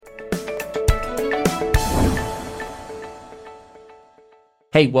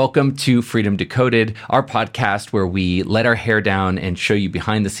Hey, welcome to Freedom Decoded, our podcast where we let our hair down and show you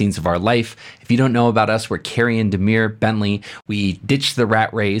behind the scenes of our life. If you don't know about us, we're Carrie and Demir Bentley. We ditched the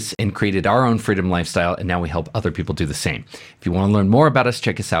rat race and created our own freedom lifestyle, and now we help other people do the same. If you want to learn more about us,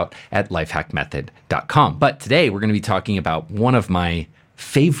 check us out at lifehackmethod.com. But today we're going to be talking about one of my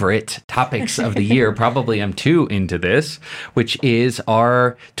favorite topics of the year. Probably I'm too into this, which is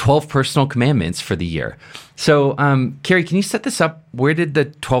our 12 personal commandments for the year. So, Carrie, can you set this up? Where did the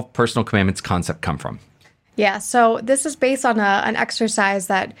 12 personal commandments concept come from? Yeah, so this is based on an exercise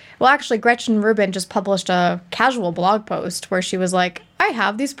that, actually, Gretchen Rubin just published a casual blog post where she was like, I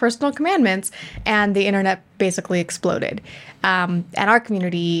have these personal commandments, and the internet basically exploded. And our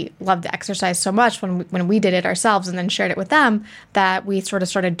community loved the exercise so much when we did it ourselves and then shared it with them that we sort of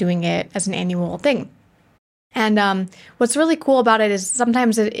started doing it as an annual thing. And what's really cool about it is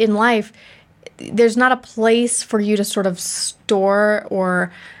sometimes in life, there's not a place for you to sort of store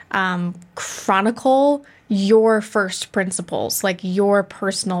or chronicle your first principles, like your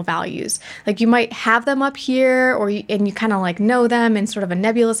personal values. Like you might have them up here, and you kind of like know them in sort of a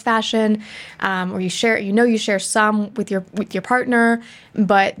nebulous fashion, or you share some with your partner,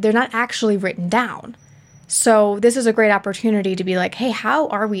 but they're not actually written down. So this is a great opportunity to be like, hey, how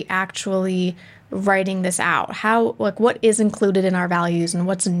are we actually writing this out? What is included in our values and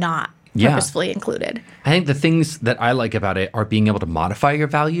what's not purposefully included? I think the things that I like about it are being able to modify your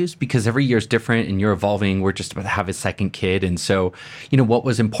values because every year is different and you're evolving. We're just about to have a second kid. And so, what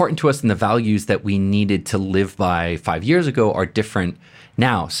was important to us and the values that we needed to live by 5 years ago are different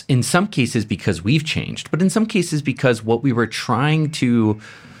now. In some cases because we've changed, but in some cases because what we were trying to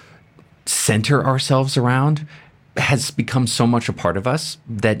center ourselves around has become so much a part of us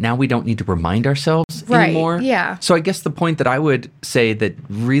that now we don't need to remind ourselves anymore. Yeah. So I guess the point that I would say that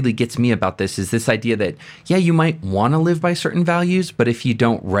really gets me about this is this idea that, you might want to live by certain values, but if you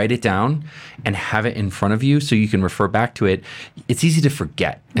don't write it down and have it in front of you so you can refer back to it, it's easy to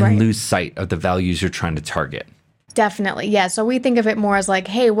forget and lose sight of the values you're trying to target. Definitely. Yeah. So we think of it more as like,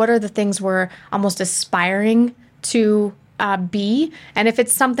 hey, what are the things we're almost aspiring to be, and if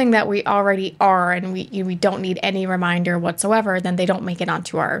it's something that we already are and we don't need any reminder whatsoever, then they don't make it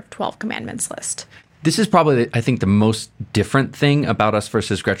onto our 12 commandments list. This is probably, I think, the most different thing about us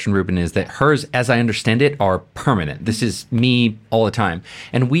versus Gretchen Rubin is that hers, as I understand it, are permanent. This is me all the time.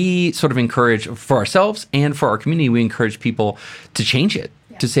 And we sort of encourage, for ourselves and for our community, we encourage people to change it.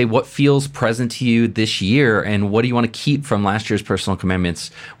 To say what feels present to you this year and what do you want to keep from last year's personal commandments?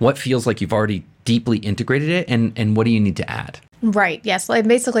 What feels like you've already deeply integrated it and what do you need to add? Right. Yes. Like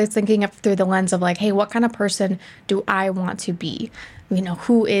basically it's thinking up through the lens of like, hey, what kind of person do I want to be?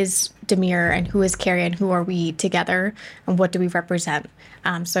 Who is Demir and who is Carrie and who are we together and what do we represent?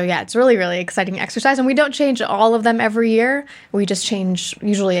 It's really, really exciting exercise. And we don't change all of them every year. We just change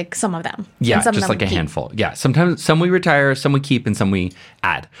usually like some of them. Yeah, just like a handful. Yeah, sometimes some we retire, some we keep, and some we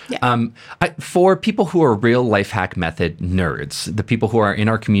add. Yeah. For people who are real Life Hack Method nerds, the people who are in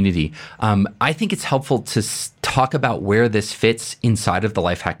our community, I think it's helpful to talk about where this fits inside of the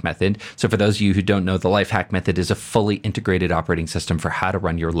Life Hack Method. So for those of you who don't know, the Life Hack Method is a fully integrated operating system for how to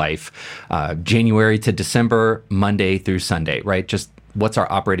run your life, January to December, Monday through Sunday, right? Just what's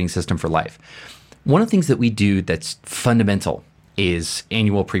our operating system for life? One of the things that we do that's fundamental is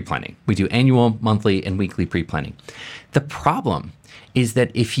annual pre-planning. We do annual, monthly, and weekly pre-planning. The problem is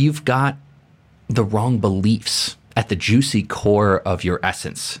that if you've got the wrong beliefs at the juicy core of your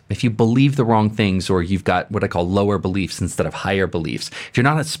essence, if you believe the wrong things or you've got what I call lower beliefs instead of higher beliefs, if you're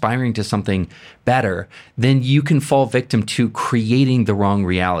not aspiring to something better, then you can fall victim to creating the wrong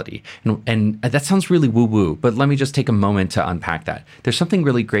reality. And that sounds really woo-woo, but let me just take a moment to unpack that. There's something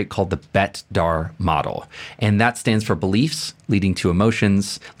really great called the BET-DAR model, and that stands for beliefs leading to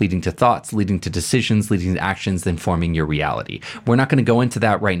emotions, leading to thoughts, leading to decisions, leading to actions, then forming your reality. We're not going to go into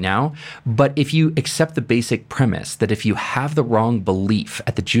that right now, but if you accept the basic premise that if you have the wrong belief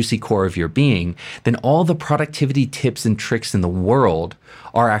at the juicy core of your being, then all the productivity tips and tricks in the world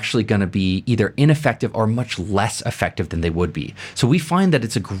are actually going to be either ineffective or much less effective than they would be. So we find that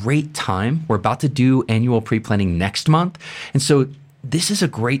it's a great time. We're about to do annual pre-planning next month. And so this is a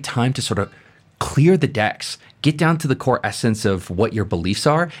great time to sort of clear the decks, get down to the core essence of what your beliefs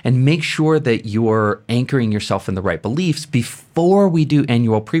are, and make sure that you're anchoring yourself in the right beliefs before we do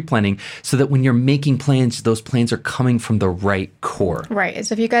annual pre-planning so that when you're making plans, those plans are coming from the right core. Right.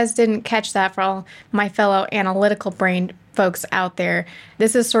 So if you guys didn't catch that, for all my fellow analytical brain folks out there,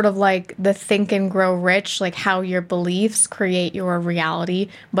 this is sort of like the Think and Grow Rich, like how your beliefs create your reality.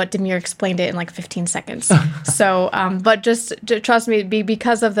 But Demir explained it in like 15 seconds. So, but just trust me,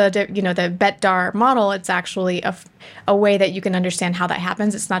 because of the BETDAR model, it's actually a way that you can understand how that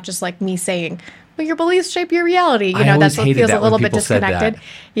happens. It's not just like me saying, well, your beliefs shape your reality. That's what feels a little bit disconnected.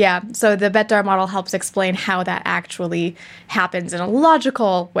 Yeah. So the BETDAR model helps explain how that actually happens in a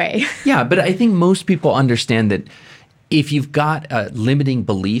logical way. Yeah, but I think most people understand that if you've got a limiting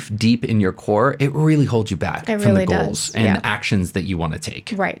belief deep in your core, it really holds you back from the goals and actions that you want to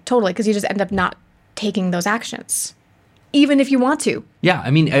take. Right, totally, because you just end up not taking those actions, even if you want to. Yeah,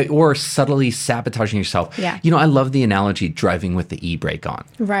 I mean, or subtly sabotaging yourself. Yeah. I love the analogy driving with the e-brake on.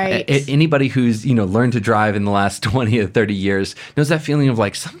 Right. Anybody who's, learned to drive in the last 20 or 30 years knows that feeling of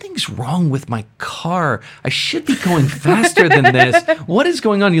like, something's wrong with my car. I should be going faster than this. What is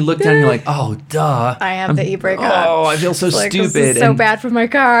going on? You look down and you're like, oh, duh. I have the e-brake on. Oh, I feel so stupid. This is so bad for my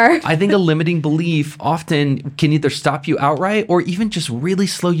car. I think a limiting belief often can either stop you outright or even just really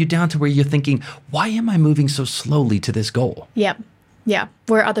slow you down to where you're thinking, why am I moving so slowly to this goal? Yep. Yeah,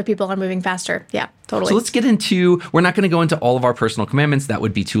 where other people are moving faster. Yeah, totally. So let's get into, we're not going to go into all of our personal commandments. That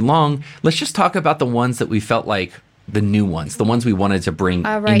would be too long. Let's just talk about the ones that we felt like the new ones, the ones we wanted to bring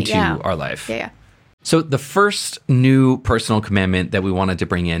into our life. Yeah. So the first new personal commandment that we wanted to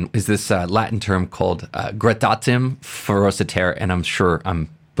bring in is this Latin term called gradatim ferociter, and I'm sure I'm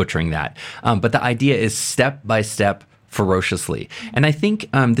butchering that. But the idea is step by step, ferociously. And I think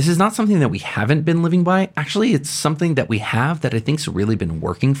this is not something that we haven't been living by. Actually, it's something that we have that I think's really been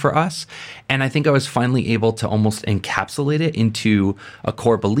working for us. And I think I was finally able to almost encapsulate it into a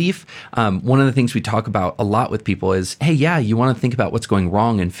core belief. One of the things we talk about a lot with people is, hey, yeah, you want to think about what's going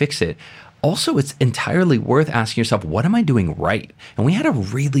wrong and fix it. Also, it's entirely worth asking yourself, what am I doing right? And we had a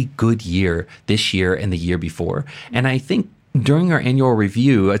really good year this year and the year before. And I think during our annual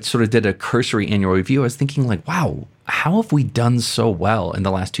review, I sort of did a cursory annual review. I was thinking like, wow, how have we done so well in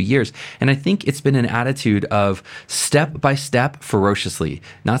the last 2 years? And I think it's been an attitude of step by step, ferociously,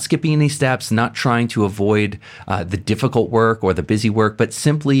 not skipping any steps, not trying to avoid the difficult work or the busy work, but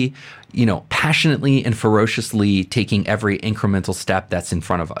simply, passionately and ferociously taking every incremental step that's in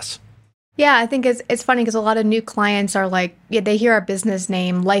front of us. Yeah, I think it's funny because a lot of new clients are like, they hear our business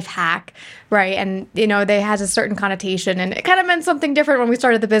name, Life Hack, right? And, they has a certain connotation and it kind of meant something different when we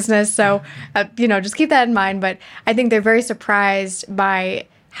started the business. So, just keep that in mind. But I think they're very surprised by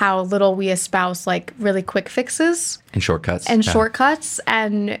how little we espouse like really quick fixes. And shortcuts.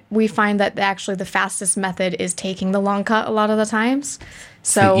 And we find that actually the fastest method is taking the long cut a lot of the times.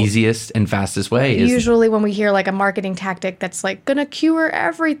 So the easiest and fastest way is usually when we hear like a marketing tactic that's like gonna cure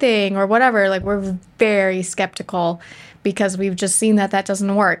everything or whatever, like we're very skeptical because we've just seen that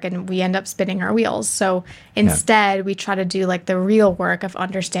doesn't work and we end up spinning our wheels. So instead, we try to do like the real work of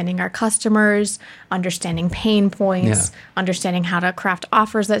understanding our customers, understanding pain points, understanding how to craft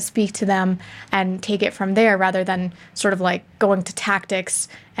offers that speak to them and take it from there rather than sort of like going to tactics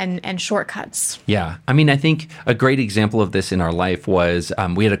and shortcuts. Yeah. I mean, I think a great example of this in our life was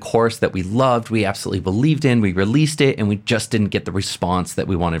we had a course that we loved, we absolutely believed in, we released it, and we just didn't get the response that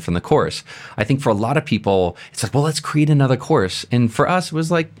we wanted from the course. I think for a lot of people, it's like, well, let's create another course. And for us, it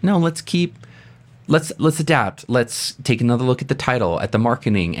was like, no, let's adapt. Let's take another look at the title, at the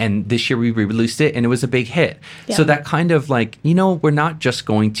marketing. And this year we released it and it was a big hit. Yeah. So that kind of like, we're not just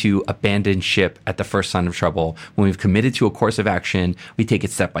going to abandon ship at the first sign of trouble. When we've committed to a course of action, we take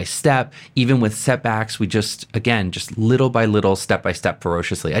it step by step. Even with setbacks, we just little by little, step by step,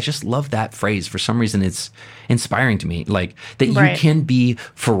 ferociously. I just love that phrase. For some reason, it's inspiring to me. Like that you can be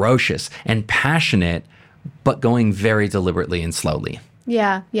ferocious and passionate, but going very deliberately and slowly.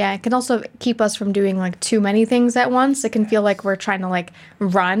 Yeah. It can also keep us from doing like too many things at once. It can feel like we're trying to like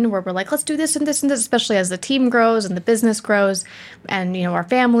run where we're like, let's do this and this and this, especially as the team grows and the business grows and, our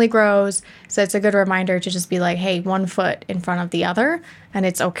family grows. So it's a good reminder to just be like, hey, one foot in front of the other. And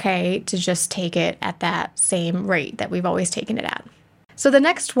it's okay to just take it at that same rate that we've always taken it at. So the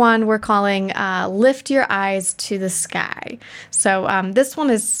next one we're calling Lift Your Eyes to the Sky. So this one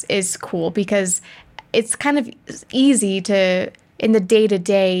is cool because it's kind of easy to, in the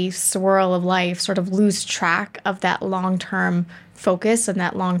day-to-day swirl of life, sort of lose track of that long-term focus and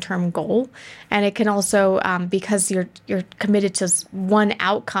that long-term goal. And it can also, because you're committed to one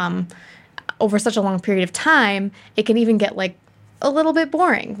outcome over such a long period of time, it can even get like a little bit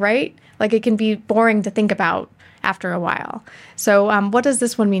boring, right? Like it can be boring to think about after a while. So what does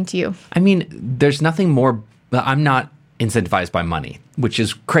this one mean to you? I mean, there's nothing more, I'm not incentivized by money, which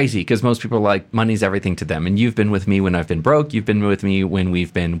is crazy because most people are like, money's everything to them. And you've been with me when I've been broke. You've been with me when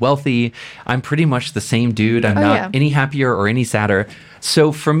we've been wealthy. I'm pretty much the same dude. I'm not any happier or any sadder.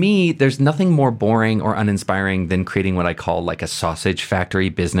 So for me, there's nothing more boring or uninspiring than creating what I call like a sausage factory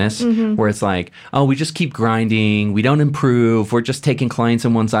business, where it's like, oh, we just keep grinding. We don't improve. We're just taking clients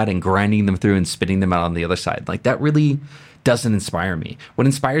on one side and grinding them through and spitting them out on the other side. Like that really doesn't inspire me. What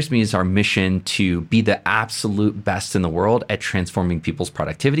inspires me is our mission to be the absolute best in the world at transforming people's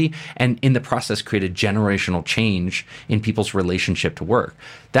productivity and in the process create a generational change in people's relationship to work.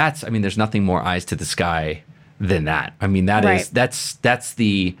 That's, I mean, there's nothing more eyes to the sky than that. I mean, that's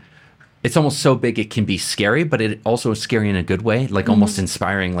the, it's almost so big it can be scary, but it also is scary in a good way, like almost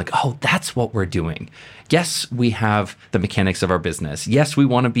inspiring, like, oh, that's what we're doing. Yes, we have the mechanics of our business. Yes, we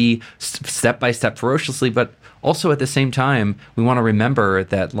want to be step by step ferociously, but also at the same time, we want to remember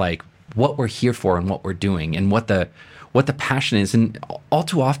that like what we're here for and what we're doing and what the passion is. And all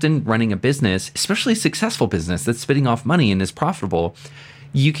too often running a business, especially a successful business that's spitting off money and is profitable,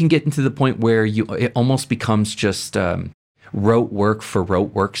 you can get into the point where it almost becomes just rote work for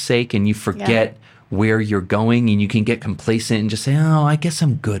rote work's sake, and you forget where you're going, and you can get complacent and just say, oh, I guess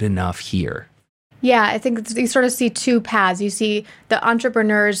I'm good enough here. Yeah, I think you sort of see two paths. You see the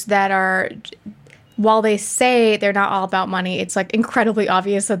entrepreneurs that are, while they say they're not all about money, it's like incredibly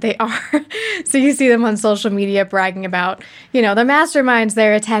obvious that they are. So you see them on social media bragging about, you know, the masterminds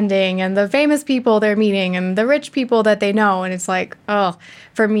they're attending and the famous people they're meeting and the rich people that they know. And it's like, oh,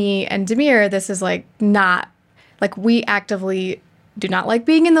 for me and Demir, this is like not, like we actively do not like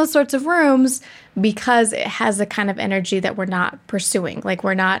being in those sorts of rooms because it has a kind of energy that we're not pursuing. Like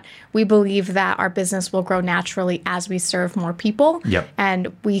we believe that our business will grow naturally as we serve more people. Yep.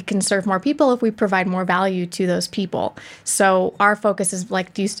 And we can serve more people if we provide more value to those people. So our focus is,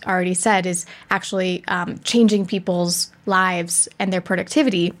 like you already said, is actually changing people's lives and their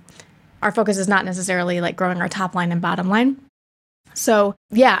productivity. Our focus is not necessarily like growing our top line and bottom line. So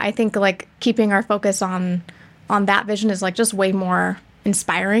yeah, I think like keeping our focus on that vision is like just way more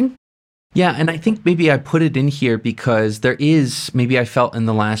inspiring. Yeah, and I think maybe I put it in here because there is, maybe I felt in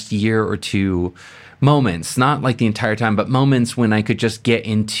the last year or two, moments, not like the entire time, but moments when I could just get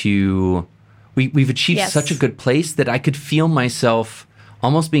into, we've achieved such a good place that I could feel myself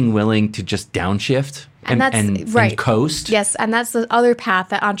almost being willing to just downshift and coast. Yes, and that's the other path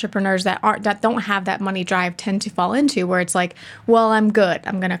that entrepreneurs that don't have that money drive tend to fall into, where it's like, well, I'm good,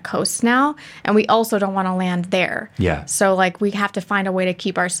 I'm gonna coast now, and we also don't want to land there. Yeah. So like we have to find a way to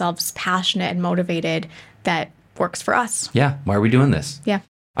keep ourselves passionate and motivated that works for us. Yeah. Why are we doing this? Yeah.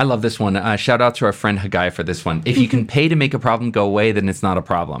 I love this one. Shout out to our friend Hagai for this one. If you can pay to make a problem go away, then it's not a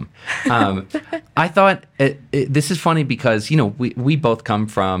problem. I thought this is funny because, you know, we both come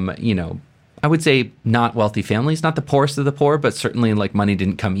from, you know, I would say not wealthy families, not the poorest of the poor, but certainly like money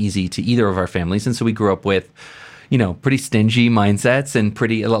didn't come easy to either of our families. And so we grew up with, you know, pretty stingy mindsets and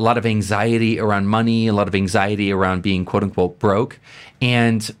a lot of anxiety around money, a lot of anxiety around being quote unquote broke.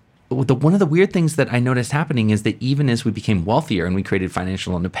 And one of the weird things that I noticed happening is that even as we became wealthier and we created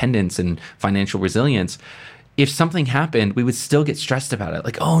financial independence and financial resilience, if something happened, we would still get stressed about it.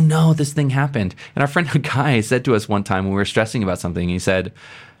 Like, oh no, this thing happened. And our friend Guy said to us one time when we were stressing about something, he said,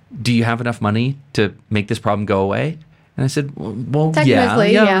 do you have enough money to make this problem go away? And I said, well,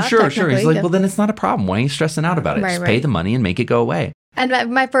 yeah, sure. He's like, well, then it's not a problem. Why are you stressing out about it? Just pay the money and make it go away.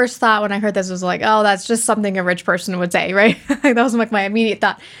 And my first thought when I heard this was like, oh, that's just something a rich person would say, right? Like, that was like my immediate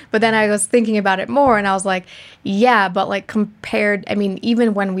thought. But then I was thinking about it more and I was like, yeah, but like compared, I mean,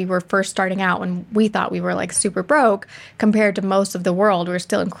 even when we were first starting out, when we thought we were like super broke, compared to most of the world, we're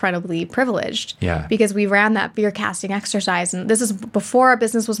still incredibly privileged. Yeah. Because we ran that fear casting exercise. And this is before our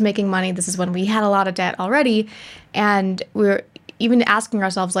business was making money. This is when we had a lot of debt already. And we were even asking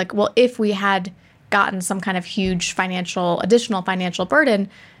ourselves like, well, if we had gotten some kind of huge additional financial burden,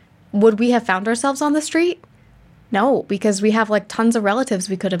 would we have found ourselves on the street? No, because we have like tons of relatives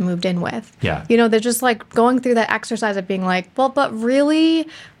we could have moved in with. Yeah. You know, they're just like going through that exercise of being like, well, but really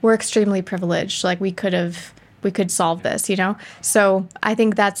we're extremely privileged. Like we could solve this, you know? So I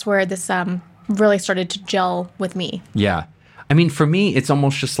think that's where this really started to gel with me. Yeah. I mean, for me, it's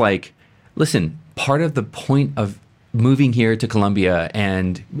almost just like, listen, part of the point of moving here to Colombia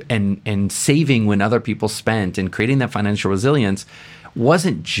and saving when other people spent and creating that financial resilience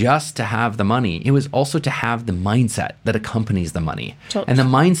wasn't just to have the money. It was also to have the mindset that accompanies the money. Totally. And the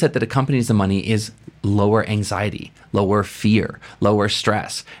mindset that accompanies the money is lower anxiety, lower fear, lower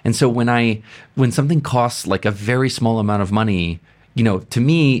stress. And so when something costs like a very small amount of money, to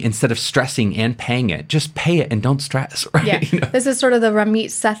me, instead of stressing and paying it, just pay it and don't stress, right? Yeah. This is sort of the Ramit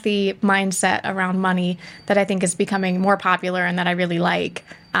Sethi mindset around money that I think is becoming more popular and that I really like,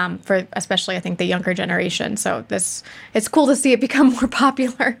 for especially, I think, the younger generation. So it's cool to see it become more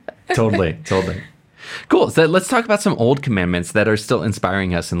popular. Totally. Cool. So let's talk about some old commandments that are still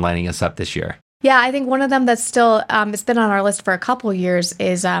inspiring us and lighting us up this year. Yeah, I think one of them that's still, it's been on our list for a couple years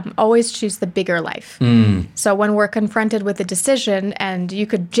is always choose the bigger life. So when we're confronted with a decision and you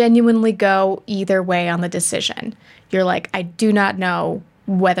could genuinely go either way on the decision, you're like, I do not know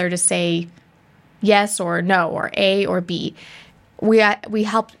whether to say yes or no or A or B.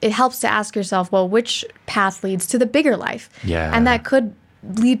 It helps to ask yourself, well, which path leads to the bigger life? Yeah. And that could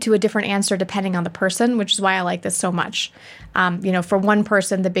lead to a different answer depending on the person, which is why I like this so much. For one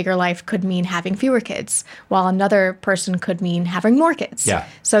person, the bigger life could mean having fewer kids, while another person could mean having more kids. Yeah.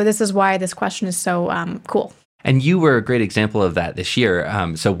 So this is why this question is so cool. And you were a great example of that this year.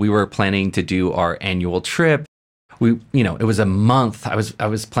 So we were planning to do our annual trip. It was a month. I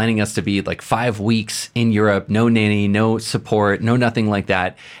was planning us to be like 5 weeks in Europe, no nanny, no support, no nothing like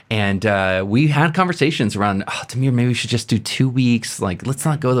that. And we had conversations around, Tamir, maybe we should just do 2 weeks. Like, let's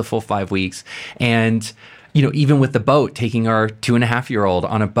not go the full 5 weeks. And, even with the boat, taking our 2.5-year-old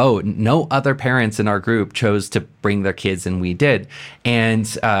on a boat, no other parents in our group chose to bring their kids, and we did. And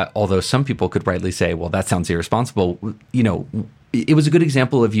although some people could rightly say, well, that sounds irresponsible, it was a good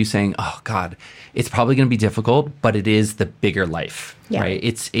example of you saying, oh God, it's probably going to be difficult, but it is the bigger life, right?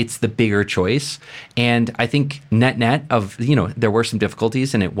 It's the bigger choice. And I think net of, there were some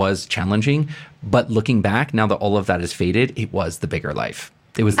difficulties and it was challenging, but looking back, now that all of that has faded, it was the bigger life.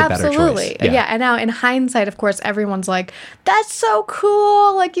 It was the better choice. Absolutely. Yeah. And now in hindsight, of course, everyone's like, that's so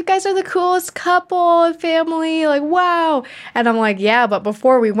cool. Like, you guys are the coolest couple and family. Like, wow. And I'm like, yeah, but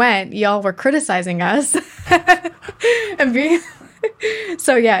before we went, y'all were criticizing us. and being...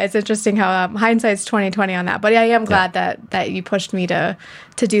 So yeah, it's interesting how hindsight's 20/20 on that. But yeah, I am glad that you pushed me to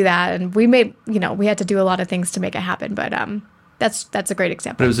do that, and we made we had to do a lot of things to make it happen. But that's a great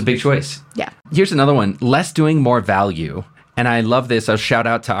example. But it was a big choice. Yeah. Here's another one: less doing, more value. And I love this. I'll shout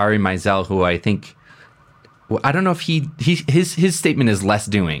out to Ari Meisel, who I think. Well, I don't know if his statement is less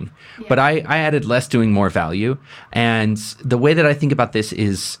doing, but I added less doing, more value. And the way that I think about this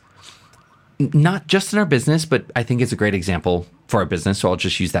is not just in our business, but I think it's a great example for our business. So I'll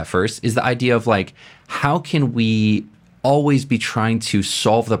just use that first, is the idea of like, how can we always be trying to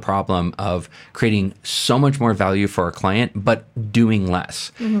solve the problem of creating so much more value for our client, but doing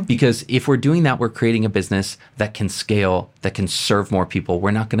less. Because if we're doing that, we're creating a business that can scale, that can serve more people.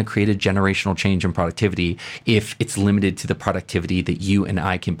 We're not going to create a generational change in productivity if it's limited to the productivity that you and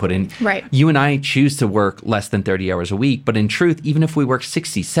I can put in. Right. You and I choose to work less than 30 hours a week, but in truth, even if we work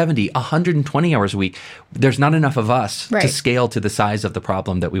 60, 70, 120 hours a week, there's not enough of us to scale to the size of the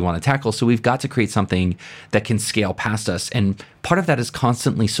problem that we want to tackle. So we've got to create something that can scale past us. And part of that is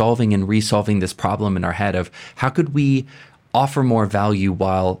constantly solving and resolving this problem in our head of how could we offer more value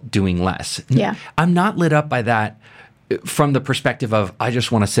while doing less. Yeah. I'm not lit up by that from the perspective of I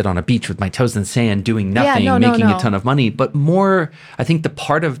just want to sit on a beach with my toes in the sand doing nothing, making a ton of money. But more, I think the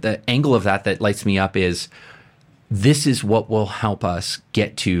part of the angle of that lights me up is this is what will help us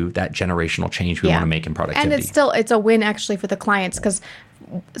get to that generational change we want to make in productivity. And it's a win actually for the clients, because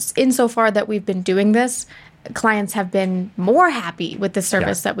insofar that we've been doing this, clients have been more happy with the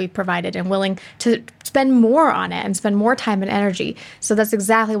service that we've provided and willing to spend more on it and spend more time and energy. So that's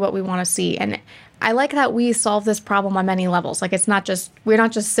exactly what we want to see. And I like that we solve this problem on many levels. Like, we're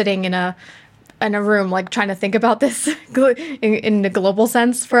not just sitting in a room, like trying to think about this in the global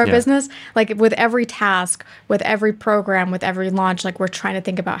sense for our business. Like, with every task, with every program, with every launch, like, we're trying to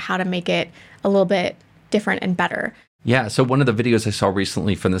think about how to make it a little bit different and better. Yeah. So one of the videos I saw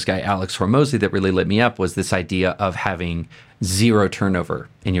recently from this guy, Alex Hormozy, that really lit me up was this idea of having zero turnover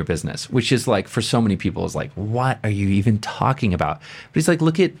in your business, which is like, for so many people, is like, what are you even talking about? But he's like,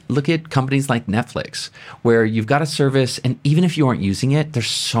 look at companies like Netflix, where you've got a service, and even if you aren't using it,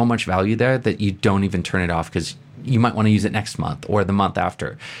 there's so much value there that you don't even turn it off because you might want to use it next month or the month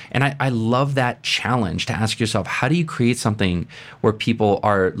after. And I love that challenge to ask yourself, how do you create something where people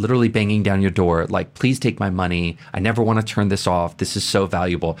are literally banging down your door, like, please take my money. I never want to turn this off. This is so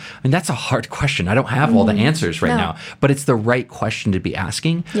valuable. I mean, that's a hard question. I don't have all the answers right now, but it's the right question to be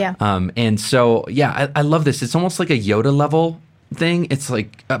asking. Yeah. And so, I love this. It's almost like a Yoda level thing. It's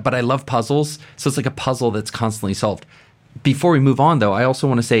like, but I love puzzles. So it's like a puzzle that's constantly solved. Before we move on, though, I also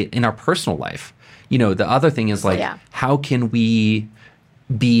want to say in our personal life, the other thing is like, how can we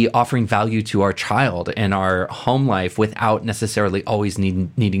be offering value to our child and our home life without necessarily always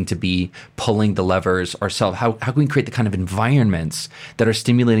needing to be pulling the levers ourselves? How can we create the kind of environments that are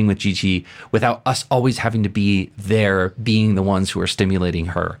stimulating with Gigi without us always having to be there, being the ones who are stimulating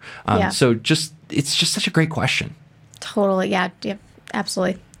her? So it's just such a great question. Totally. Yeah,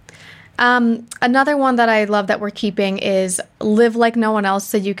 absolutely. Another one that I love that we're keeping is live like no one else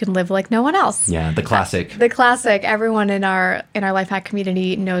so you can live like no one else. Yeah, the classic. The classic. Everyone in our life hack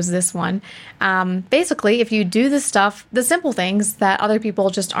community knows this one. Basically, if you do the stuff, the simple things that other people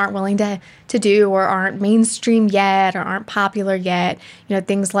just aren't willing to do or aren't mainstream yet or aren't popular yet,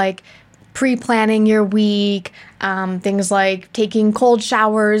 things like pre-planning your week, things like taking cold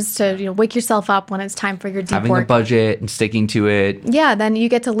showers to wake yourself up when it's time for your deep having work. a budget and sticking to it. Yeah, then you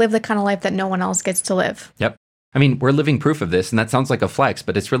get to live the kind of life that no one else gets to live. Yep. I mean, we're living proof of this, and that sounds like a flex,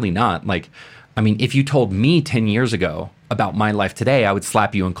 but it's really not. If you told me 10 years ago about my life today, I would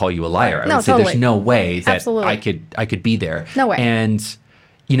slap you and call you a liar. I would say there's no way that I could be there. No way. And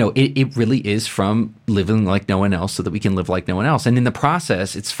it really is from living like no one else so that we can live like no one else. And in the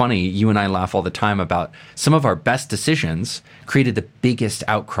process, it's funny, you and I laugh all the time about some of our best decisions created the biggest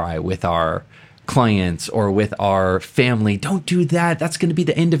outcry with our clients or with our family. Don't do that. That's going to be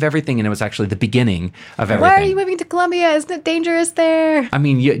the end of everything. And it was actually the beginning of everything. Why are you moving to Colombia? Isn't it dangerous there? I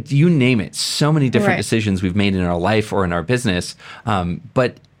mean, you name it. So many different decisions we've made in our life or in our business.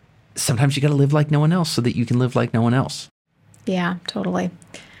 But sometimes you got to live like no one else so that you can live like no one else. Yeah, totally.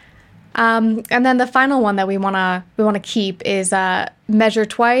 And then the final one that we want to keep is measure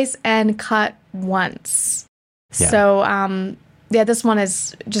twice and cut once. Yeah. So this one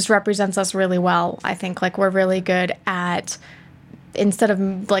just represents us really well. I think we're really good at, instead of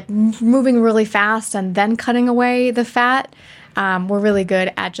moving really fast and then cutting away the fat, we're really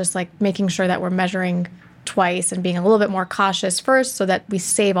good at just making sure that we're measuring twice and being a little bit more cautious first so that we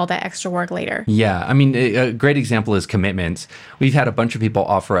save all that extra work later. Yeah. I mean, a great example is commitments. We've had a bunch of people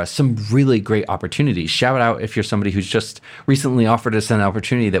offer us some really great opportunities. Shout out if you're somebody who's just recently offered us an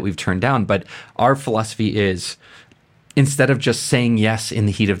opportunity that we've turned down. But our philosophy is, instead of just saying yes in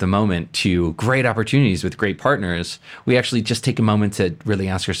the heat of the moment to great opportunities with great partners, we actually just take a moment to really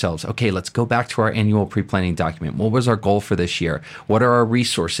ask ourselves, okay, let's go back to our annual pre-planning document. What was our goal for this year? What are our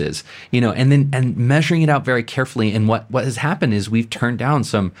resources? And measuring it out very carefully. And what has happened is we've turned down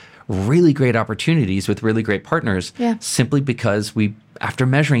some really great opportunities with really great partners simply because after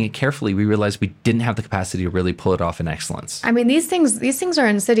measuring it carefully, we realized we didn't have the capacity to really pull it off in excellence. I mean, these things are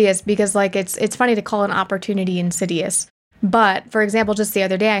insidious because it's funny to call an opportunity insidious. But for example, just the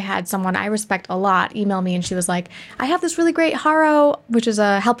other day, I had someone I respect a lot email me and she was like, I have this really great Haro, which is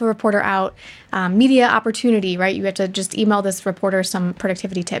a Help a Reporter Out media opportunity, right? You have to just email this reporter some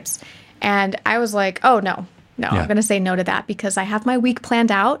productivity tips. And I was like, oh, no, I'm going to say no to that because I have my week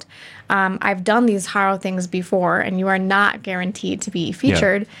planned out. I've done these Haro things before and you are not guaranteed to be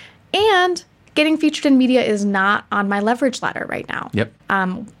featured. Yeah. And getting featured in media is not on my leverage ladder right now. Yep.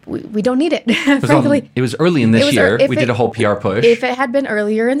 We don't need it. It was early in this year. We did a whole PR push. If it had been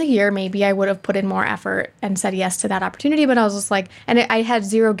earlier in the year, maybe I would have put in more effort and said yes to that opportunity. But I was just I had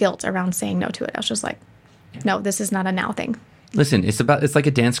zero guilt around saying no to it. I was just no, this is not a now thing. Listen, it's like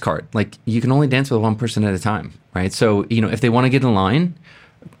a dance card. You can only dance with one person at a time, right? So, if they want to get in line,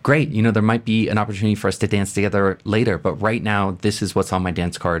 great. There might be an opportunity for us to dance together later. But right now, this is what's on my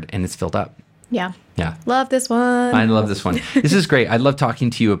dance card and it's filled up. Yeah. Yeah. Love this one. I love this one. This is great. I love talking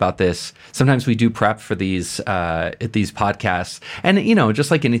to you about this. Sometimes we do prep for these podcasts. And, just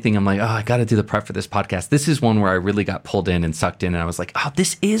like anything, I'm like, oh, I got to do the prep for this podcast. This is one where I really got pulled in and sucked in. And I was like, oh,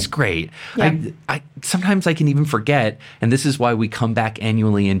 this is great. Yeah. Sometimes I can even forget. And this is why we come back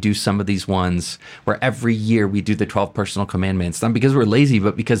annually and do some of these ones where every year we do the 12 personal commandments. Not because we're lazy,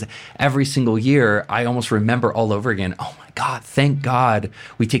 but because every single year I almost remember all over again, oh my God, thank God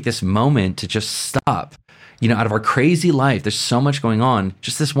we take this moment to just stop. Out of our crazy life, there's so much going on.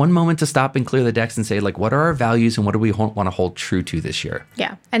 Just this one moment to stop and clear the decks and say, what are our values and what do we want to hold true to this year?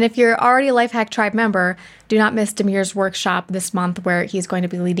 Yeah. And if you're already a Lifehack Tribe member, do not miss Damir's workshop this month where he's going to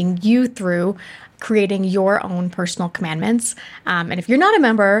be leading you through creating your own personal commandments. And if you're not a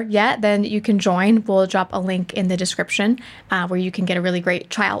member yet, then you can join. We'll drop a link in the description where you can get a really great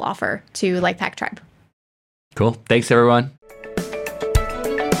trial offer to Lifehack Tribe. Cool. Thanks, everyone.